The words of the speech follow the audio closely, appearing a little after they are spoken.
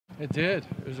It did.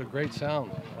 It was a great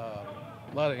sound.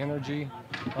 A lot of energy,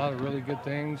 a lot of really good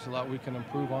things, a lot we can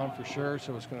improve on for sure.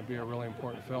 So it's going to be a really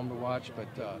important film to watch. But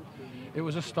it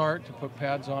was a start to put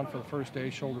pads on for the first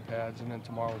day, shoulder pads, and then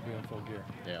tomorrow we'll be in full gear.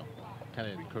 Yeah,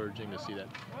 kind of encouraging to see that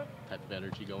type of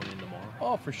energy going in tomorrow.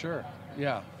 Oh, for sure.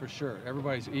 Yeah, for sure.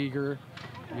 Everybody's eager,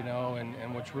 you know,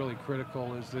 and what's really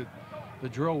critical is that the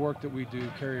drill work that we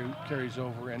do carries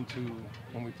over into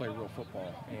when we play real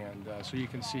football, and so you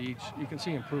can see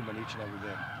improvement each and every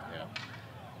day. Yeah.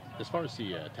 As far as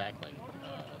the tackling,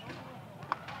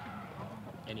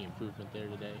 any improvement there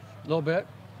today? A little bit.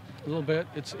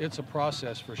 It's a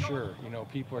process for sure. You know,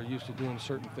 people are used to doing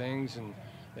certain things and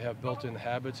they have built-in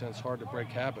habits, and it's hard to break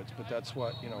habits. But that's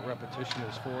what repetition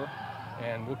is for,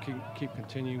 and we'll keep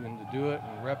continuing to do it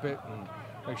and rep it and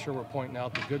make sure we're pointing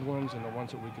out the good ones and the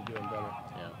ones that we could do them better.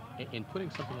 Yeah. And putting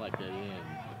something like that in,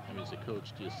 I mean, as a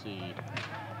coach, do you see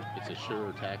it's a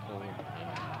surer tackle,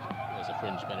 and as a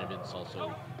fringe benefit, it's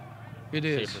also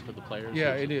safer for the players?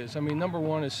 Yeah, it is. I mean, number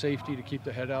one is safety, to keep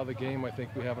the head out of the game. I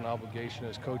think we have an obligation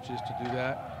as coaches to do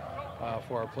that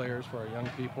for our players, for our young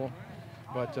people.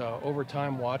 But over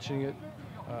time, watching it,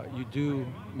 you do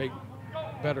make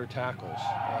better tackles.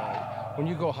 When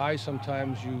you go high,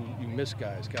 sometimes you miss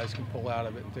guys. Guys can pull out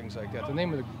of it and things like that. The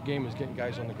name of the game is getting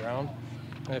guys on the ground.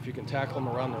 And if you can tackle them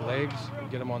around their legs and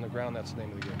get them on the ground, that's the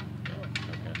name of the game.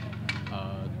 Okay.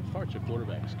 As far as your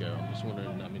quarterbacks go, I'm just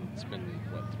wondering, I mean, it's been,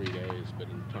 3 days, but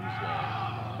in terms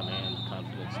of command,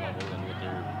 confidence level, and what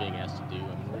they're being asked to do,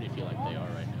 I mean, where do you feel like they are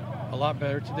right now? A lot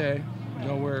better today.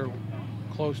 Nowhere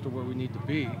close to where we need to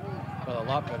be, but a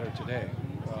lot better today.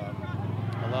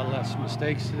 A lot less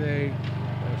mistakes today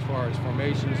as far as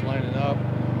formations, lining up,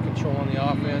 controlling the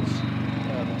offense.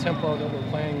 The tempo that we're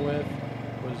playing with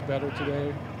was better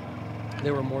today.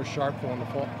 They were more sharp throwing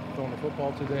the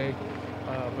football today.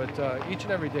 But each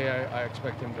and every day I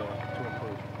expect them to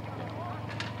improve.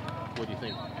 What do you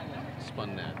think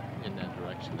spun that in that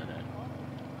direction today?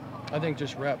 I think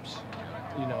just reps.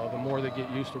 You know, the more they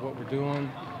get used to what we're doing,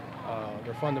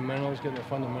 their fundamentals, getting their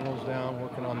fundamentals down,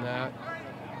 working on that.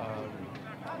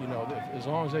 You know, as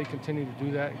long as they continue to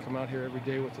do that and come out here every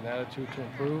day with an attitude to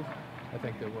improve, I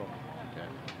think they will. Okay.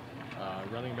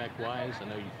 Running back wise, I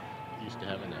know you used to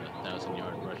having a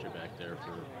 1,000-yard rusher back there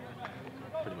for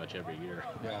pretty much every year.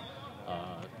 Yeah.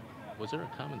 Was there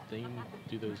a common theme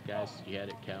to those guys that you had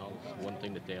at Cal? One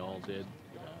thing that they all did?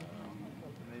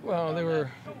 Well,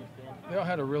 they all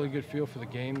had a really good feel for the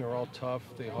game. They were all tough.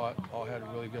 They all had a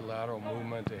really good lateral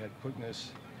movement. They had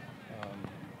quickness.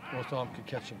 Most of them could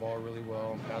catch the ball really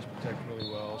well and pass protect really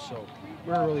well. So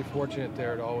we were really fortunate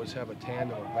there to always have a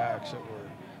tandem of backs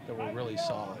that were really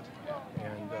solid.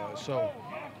 And so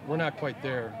we're not quite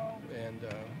there, and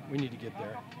we need to get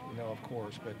there, of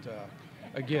course. But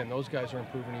again, those guys are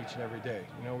improving each and every day,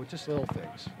 with just little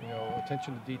things,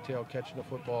 attention to detail, catching the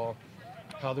football,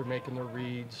 how they're making their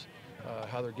reads,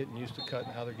 how they're getting used to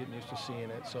cutting, how they're getting used to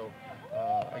seeing it. So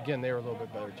again, they were a little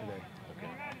bit better today. Okay.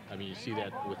 I mean, you see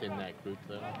that within that group,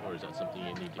 though, or is that something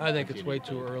you need to? I think it's way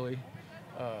too early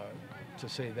to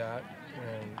say that,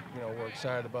 and we're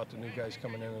excited about the new guys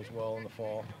coming in as well in the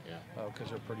fall, because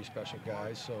they're pretty special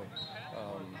guys. So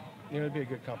it'd be a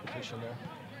good competition there.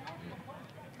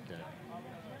 Okay.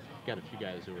 Got a few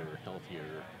guys who are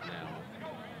healthier now.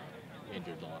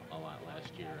 Injured a lot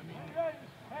last year. I mean,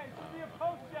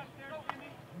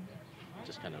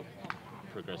 just kind of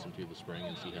progress them through the spring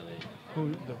and see how they.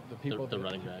 The people? The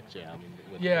running backs, yeah. I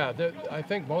mean, I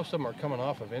think most of them are coming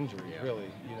off of injuries,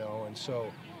 really, and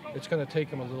so it's going to take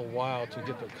them a little while to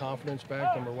get their confidence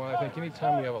back. Number one, I think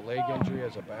anytime you have a leg injury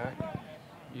as a back,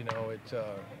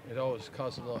 it always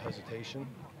causes a little hesitation,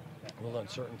 a little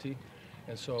uncertainty.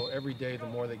 And so every day, the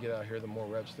more they get out here, the more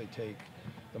reps they take,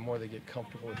 the more they get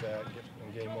comfortable with that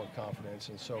and gain more confidence.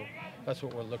 And so that's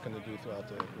what we're looking to do throughout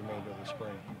the remainder of the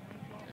spring.